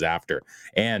council. This is after.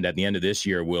 And at the end of this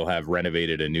year, we'll have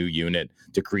renovated a new unit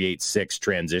to create 6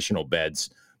 transitional beds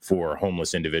for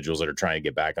homeless individuals that are trying to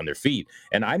get back on their feet.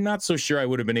 And I'm not so sure I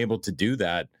would have been able to do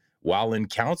that while in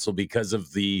council because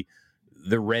of the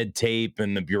red tape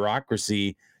and the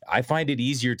bureaucracy. I find it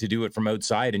easier to do it from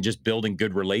outside and just building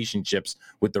good relationships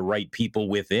with the right people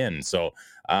within. So,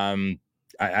 I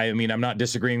mean, I'm not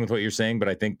disagreeing with what you're saying, but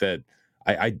I think that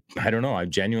I don't know.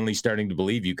 I'm genuinely starting to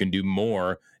believe you can do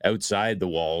more outside the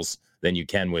walls than you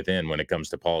can within when it comes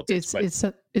to politics.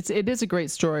 It is a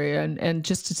great story, and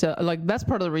just to tell, like, that's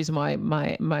part of the reason why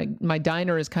my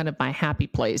diner is kind of my happy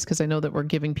place, because I know that we're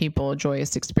giving people a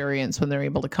joyous experience when they're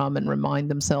able to come and remind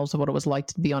themselves of what it was like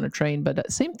to be on a train. But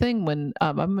same thing when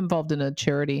I'm involved in a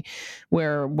charity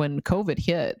where when COVID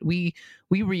hit, we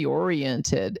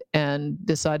reoriented and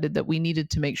decided that we needed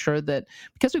to make sure that,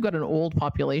 because we've got an old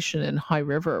population in High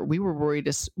River, we were worried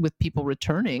with people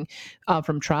returning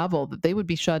from travel that they would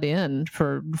be shut in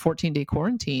for 14-day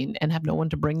quarantine and have no one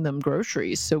to bring them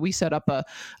groceries. So we set up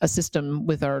a system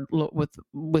with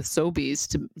Sobeys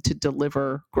to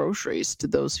deliver groceries to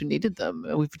those who needed them.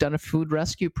 We've done a food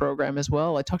rescue program as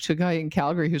well. I talked to a guy in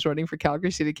Calgary who's running for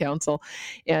Calgary City Council,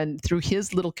 and through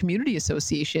his little community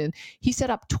association, he set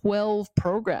up 12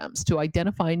 programs to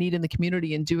identify a need in the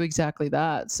community and do exactly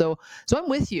that. So I'm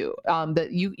with you that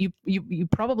you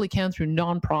probably can, through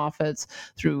nonprofits,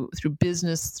 through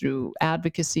business, through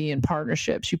advocacy and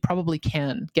partnerships, you probably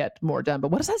can get more done.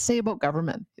 But what does that say about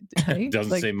government? Right? It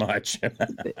doesn't say much.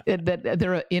 that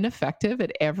they're ineffective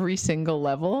at every single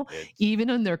level, even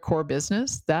in their core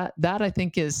business. That I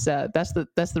think is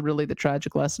that's really the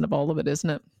tragic lesson of all of it, isn't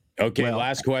it? Okay, well,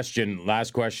 last question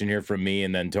here from me,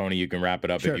 and then Tony, you can wrap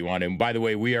it up if you want. And by the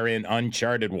way, we are in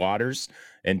uncharted waters,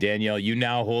 and Danielle, you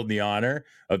now hold the honor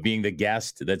of being the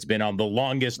guest that's been on the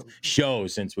longest show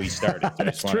since we started.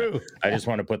 That's true. I just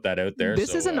want to put that out there.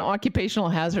 This is an occupational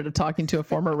hazard of talking to a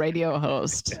former radio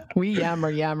host. We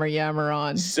yammer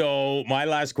on. So my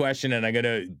last question, and I'm going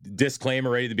to disclaimer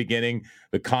right at the beginning,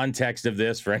 the context of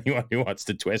this for anyone who wants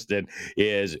to twist it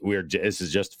is this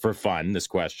is just for fun, this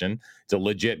question. It's a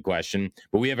legit question,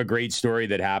 but we have a great story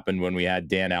that happened when we had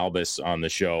Dan Albus on the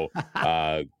show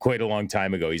quite a long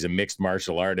time ago. He's a mixed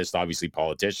martial artist, obviously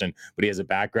politician, but he has a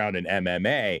background in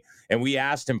MMA. And we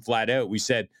asked him flat out, we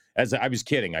said, as I was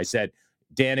kidding, I said,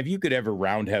 Dan, if you could ever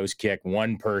roundhouse kick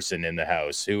one person in the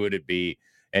house, who would it be?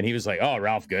 And he was like, "Oh,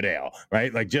 Ralph Goodale,"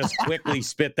 right? Like, just quickly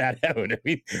spit that out. I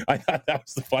mean, I thought that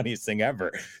was the funniest thing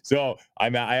ever. So I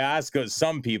ask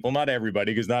some people, not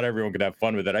everybody, because not everyone could have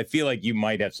fun with it. I feel like you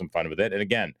might have some fun with it. And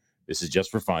again, this is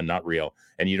just for fun, not real,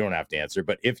 and you don't have to answer.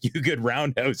 But if you could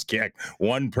roundhouse kick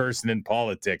one person in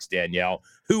politics, Danielle,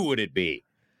 who would it be?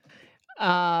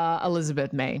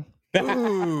 Elizabeth May.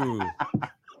 Ooh.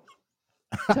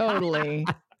 Totally.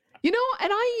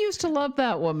 And I used to love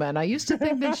that woman. I used to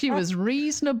think that she was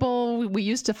reasonable. We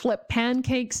used to flip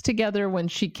pancakes together when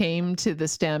she came to the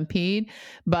Stampede.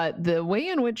 But the way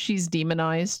in which she's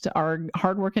demonized our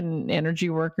hardworking energy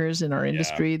workers in our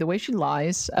industry, the way she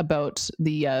lies about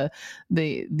the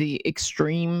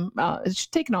extreme, she's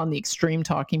taken on the extreme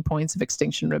talking points of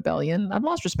Extinction Rebellion. I've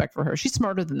lost respect for her. She's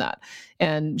smarter than that,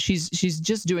 and she's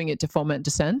just doing it to foment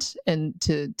dissent and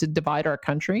to divide our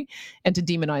country and to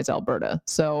demonize Alberta.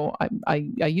 So I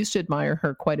used to admire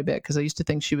her quite a bit because I used to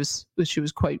think she was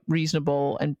quite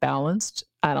reasonable and balanced.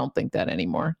 I don't think that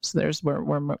anymore. So there's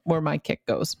where my kick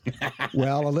goes.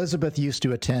 Well, Elizabeth used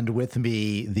to attend with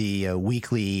me the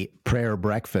weekly prayer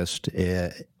breakfast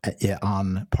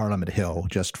on Parliament Hill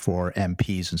just for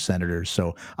MPs and senators.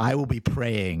 So I will be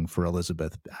praying for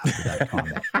Elizabeth after that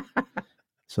comment.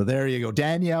 So there you go.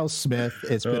 Danielle Smith,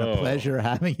 it's been a pleasure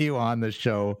having you on the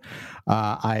show.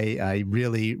 I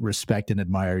really respect and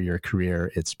admire your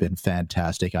career. It's been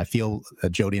fantastic. I feel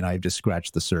Jody and I have just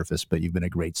scratched the surface, but you've been a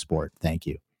great sport. Thank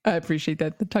you. I appreciate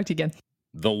that. Talk to you again.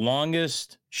 The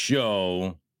longest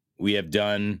show we have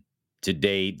done to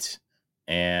date,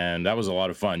 and that was a lot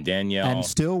of fun. Danielle. And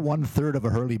still 1/3 of a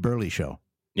hurly-burly show.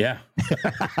 Yeah.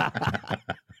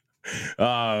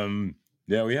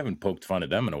 Yeah, we haven't poked fun at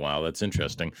them in a while. That's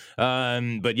interesting.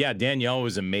 But yeah, Danielle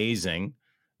was amazing.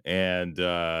 And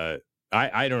I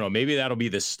don't know, maybe that'll be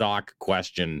the stock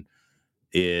question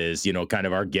is, kind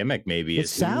of our gimmick maybe. It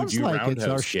sounds like it's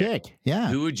our shtick. Yeah.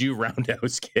 Who would you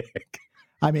roundhouse kick?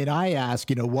 I mean, I ask,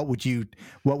 what would you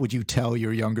tell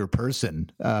your younger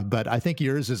person? But I think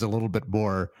yours is a little bit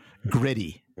more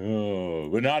gritty. Oh,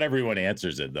 well, not everyone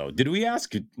answers it, though.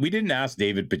 We didn't ask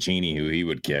David Piccini who he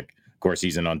would kick. Of course,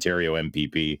 he's an Ontario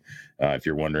MPP, if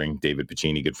you're wondering. David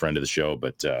Piccini, good friend of the show.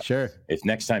 But sure, if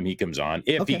next time he comes on,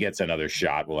 if he gets another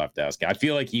shot, we'll have to ask. I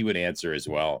feel like he would answer as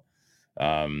well.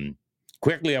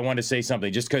 Quickly, I want to say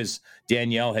something just because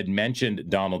Danielle had mentioned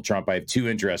Donald Trump. I have two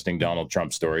interesting Donald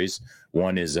Trump stories.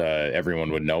 One is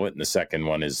everyone would know it, and the second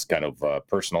one is kind of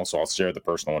personal. So I'll share the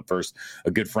personal one first.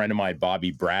 A good friend of mine, Bobby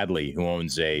Bradley, who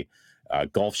owns a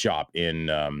golf shop in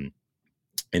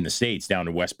the States, down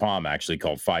in West Palm, actually,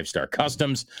 called 5-Star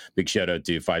Customs. Big shout out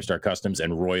to 5-Star Customs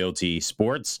and Royalty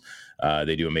Sports.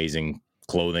 They do amazing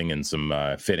clothing and some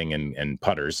fitting and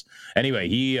putters. Anyway,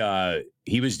 he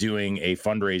was doing a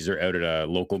fundraiser out at a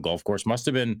local golf course. Must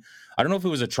have been, I don't know if it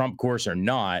was a Trump course or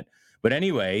not, but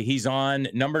anyway, he's on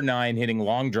number 9 hitting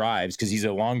long drives because he's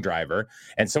a long driver.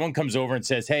 And someone comes over and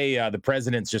says, "Hey, the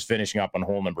president's just finishing up on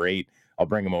hole number 8. I'll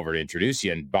bring him over to introduce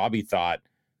you." And Bobby thought,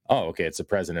 "Oh, okay, it's the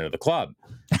president of the club."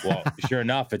 Well, sure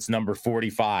enough, it's number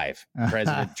 45,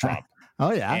 President Trump.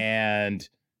 Oh, yeah. And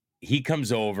he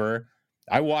comes over.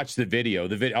 I watched the video.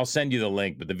 I'll send you the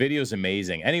link, but the video is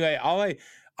amazing. Anyway,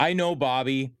 I know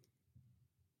Bobby,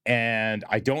 and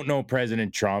I don't know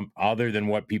President Trump other than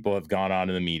what people have gone on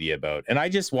in the media about. And I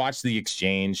just watched the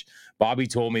exchange. Bobby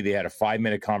told me they had a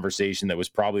 5-minute conversation that was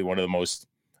probably one of the most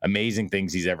amazing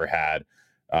things he's ever had.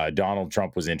 Donald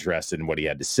Trump was interested in what he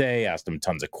had to say, asked him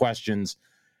tons of questions.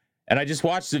 And I just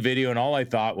watched the video, and all I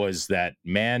thought was that,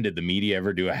 man, did the media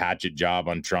ever do a hatchet job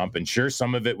on Trump? And sure,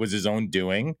 some of it was his own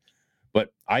doing.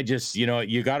 But I just,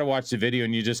 you got to watch the video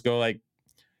and you just go like,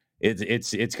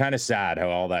 it's kind of sad how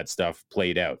all that stuff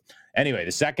played out. Anyway,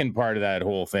 the second part of that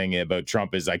whole thing about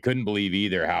Trump is I couldn't believe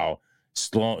either how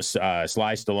Sly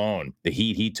Stallone, the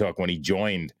heat he took when he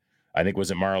joined, I think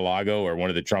was it Mar-a-Lago or one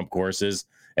of the Trump courses,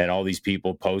 and all these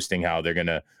people posting how they're going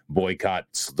to boycott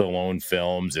Stallone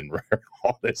films and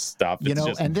all this stuff.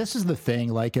 And this is the thing,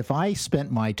 like if I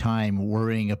spent my time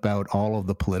worrying about all of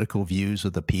the political views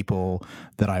of the people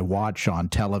that I watch on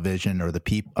television or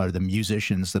the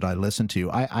musicians that I listen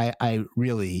to, I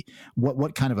really,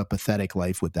 what kind of a pathetic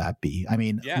life would that be? I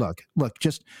mean, look,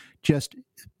 just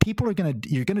people you're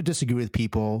going to disagree with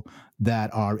people that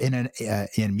are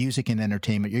in music and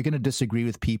entertainment. You're going to disagree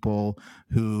with people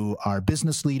who are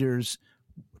business leaders.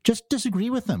 Just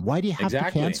disagree with them. Why do you have to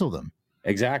cancel them?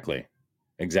 Exactly.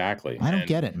 I don't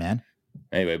get it, man.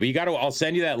 Anyway, but I'll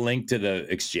send you that link to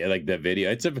the exchange, like the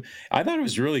video. I thought it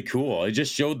was really cool. It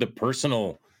just showed the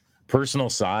personal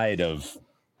side of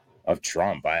of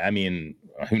Trump. I mean,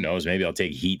 who knows? Maybe I'll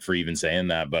take heat for even saying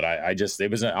that, but I thought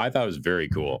it was very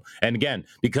cool. And again,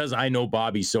 because I know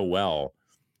Bobby so well,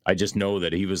 I just know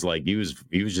that he was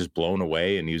just blown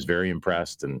away, and he was very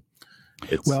impressed. And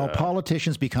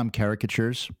politicians become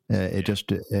caricatures.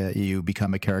 You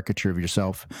become a caricature of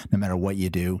yourself no matter what you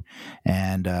do.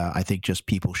 And I think just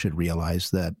people should realize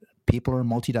that people are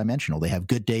multidimensional. They have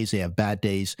good days, they have bad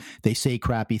days. They say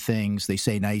crappy things, they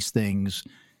say nice things.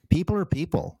 People are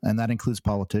people, and that includes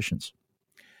politicians.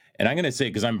 And I'm going to say,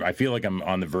 because I feel like I'm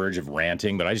on the verge of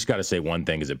ranting, but I just got to say one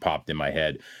thing because it popped in my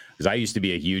head. Because I used to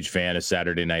be a huge fan of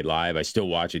Saturday Night Live. I still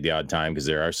watch it the odd time because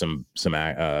there are some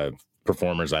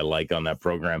performers I like on that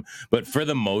program. But for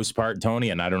the most part,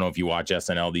 Tony, and I don't know if you watch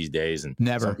SNL these days, and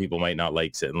some people might not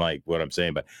like what I'm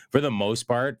saying, but for the most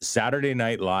part, Saturday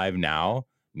Night Live now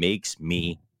makes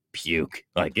me puke.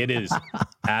 Like, it is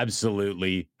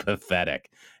absolutely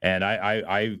pathetic. And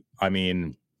I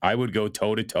mean, I would go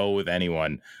toe to toe with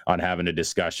anyone on having a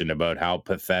discussion about how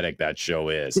pathetic that show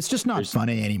is. It's just not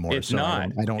funny anymore. It's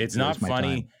not. It's not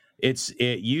funny.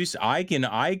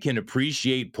 I can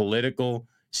appreciate political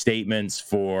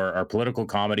statements or political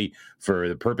comedy for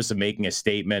the purpose of making a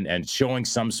statement and showing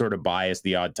some sort of bias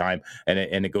the odd time, and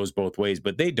it goes both ways.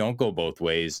 But they don't go both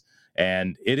ways,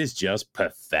 and it is just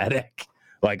pathetic.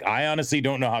 Like, I honestly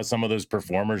don't know how some of those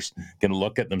performers can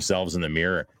look at themselves in the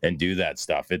mirror and do that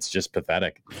stuff. It's just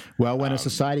pathetic. Well, when a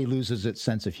society loses its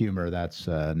sense of humor, that's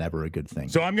never a good thing.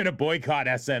 So I'm going to boycott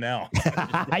SNL.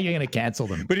 You're going to cancel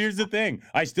them. But here's the thing.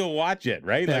 I still watch it,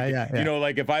 right? Like, you know,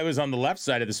 like if I was on the left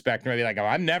side of the spectrum, I'd be like, oh,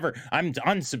 I'm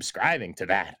unsubscribing to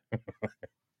that.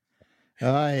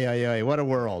 What a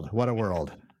world. What a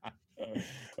world.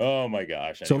 Oh, my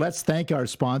gosh. So let's thank our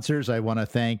sponsors. I want to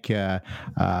thank,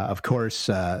 of course,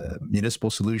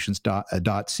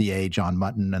 municipalsolutions.ca, John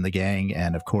Mutton and the gang,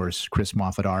 and, of course, Chris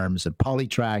Moffat Arms and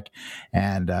Polytrack,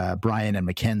 and Brian and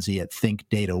Mackenzie at Think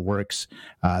Data Works.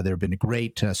 They've been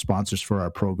great sponsors for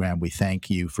our program. We thank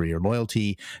you for your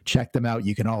loyalty. Check them out.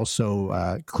 You can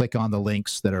also click on the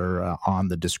links that are on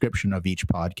the description of each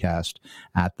podcast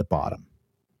at the bottom.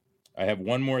 I have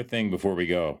one more thing before we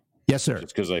go. Yes, sir.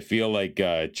 Just because I feel like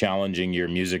challenging your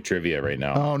music trivia right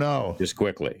now. Oh, no. Just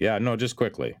quickly. Yeah, no, just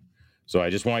quickly. So I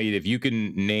just want you, if you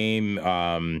can name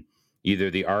either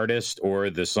the artist or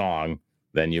the song,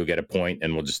 then you'll get a point,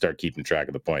 and we'll just start keeping track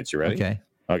of the points. You ready? Okay.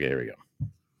 Okay, here we go.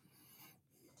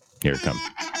 Here it comes.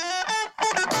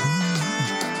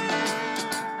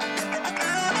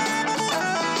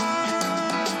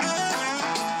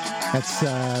 That's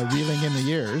Reeling in the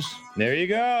Years. There you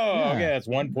go. Yeah. Okay, that's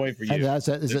 1 point for you. Is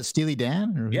it Steely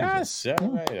Dan? Or yes. Yeah,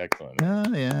 right. Excellent.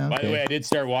 Yeah. By the way, I did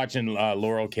start watching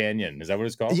Laurel Canyon. Is that what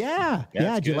it's called? Yeah.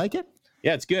 Did you like it?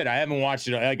 Yeah, it's good. I haven't watched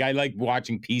it. Like, I like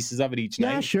watching pieces of it each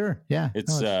night. Yeah, sure. Yeah.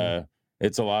 It's a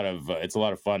lot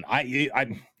of fun.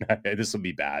 I this will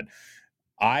be bad.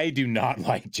 I do not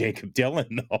like Jacob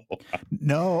Dylan, though.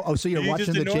 No. Oh, so you're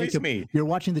watching the Jacob me.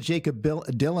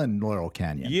 Dylan Laurel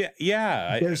Canyon.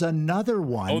 Yeah. There's another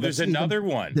one. Oh, there's another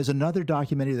one. There's another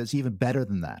documentary that's even better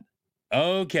than that.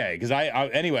 Okay, because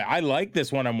anyway, I like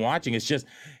this one I'm watching. It's just,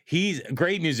 he's a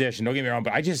great musician, don't get me wrong,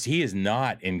 but he is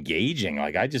not engaging.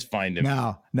 Like, I just find him.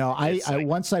 No.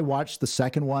 Once I watched the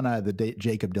second one, the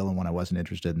Jacob Dylan one, I wasn't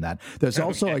interested in that. There's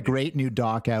also a great new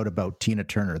doc out about Tina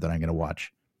Turner that I'm going to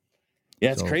watch.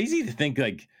 Yeah, it's crazy to think,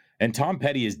 like, and Tom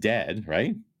Petty is dead,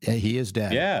 right? Yeah, he is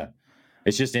dead. Yeah.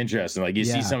 It's just interesting. Like, you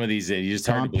see some of these, you just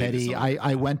Tom Petty.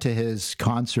 I went to his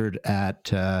concert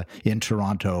in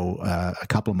Toronto a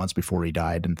couple of months before he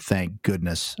died, and thank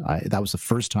goodness that was the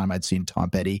first time I'd seen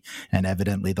Tom Petty, and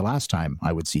evidently the last time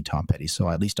I would see Tom Petty. So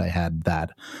at least I had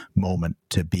that moment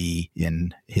to be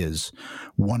in his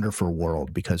wonderful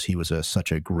world, because he was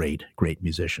such a great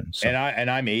musician. So. And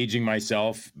I'm aging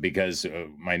myself because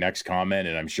my next comment,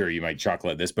 and I'm sure you might chuckle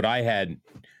at this, but I had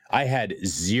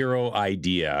zero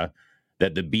idea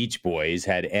that the Beach Boys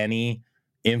had any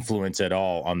influence at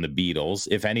all on the Beatles.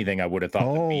 If anything, I would have thought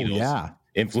the Beatles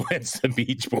influenced the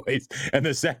Beach Boys. And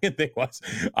the second thing was,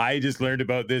 I just learned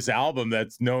about this album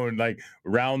that's known like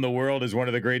around the world as one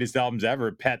of the greatest albums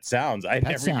ever, Pet Sounds. I'd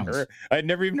never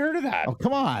even heard of that. Oh,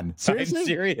 come on. Seriously? I'm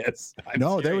serious.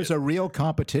 There was a real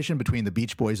competition between the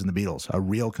Beach Boys and the Beatles, a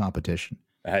real competition.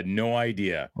 I had no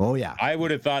idea. Oh, yeah. I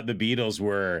would have thought the Beatles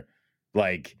were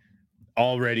like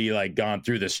already like gone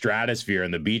through the stratosphere,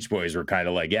 and the Beach Boys were kind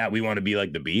of like, yeah, we want to be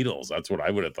like the Beatles. That's what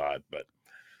I would have thought. But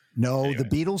No, Anyway. the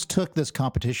Beatles took this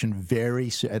competition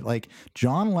like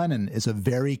John Lennon is a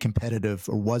very competitive,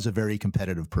 or was a very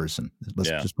competitive person. Let's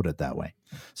just put it that way.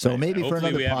 So maybe for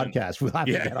another podcast, we'll have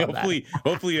to get on that.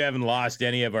 Hopefully you haven't lost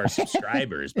any of our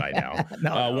subscribers by now.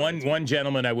 One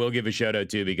gentleman I will give a shout out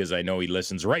to, because I know he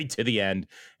listens right to the end,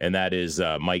 and that is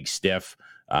Mike Stiff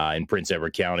in Prince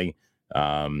Edward County.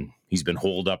 He's been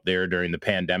holed up there during the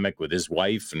pandemic with his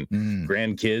wife and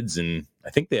grandkids, and I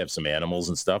think they have some animals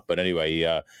and stuff. But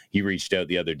anyway, he reached out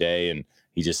the other day, and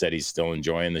he just said he's still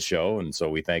enjoying the show. And so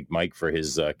we thank Mike for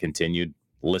his continued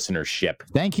listenership.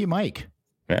 Thank you, Mike.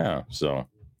 Yeah. So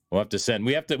we'll have to send.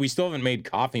 We still haven't made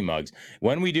coffee mugs.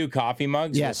 When we do coffee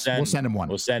mugs, yes, we'll send him one.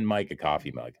 We'll send Mike a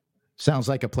coffee mug. Sounds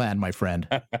like a plan, my friend.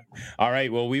 All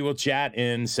right. Well, we will chat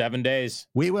in 7 days.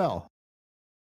 We will.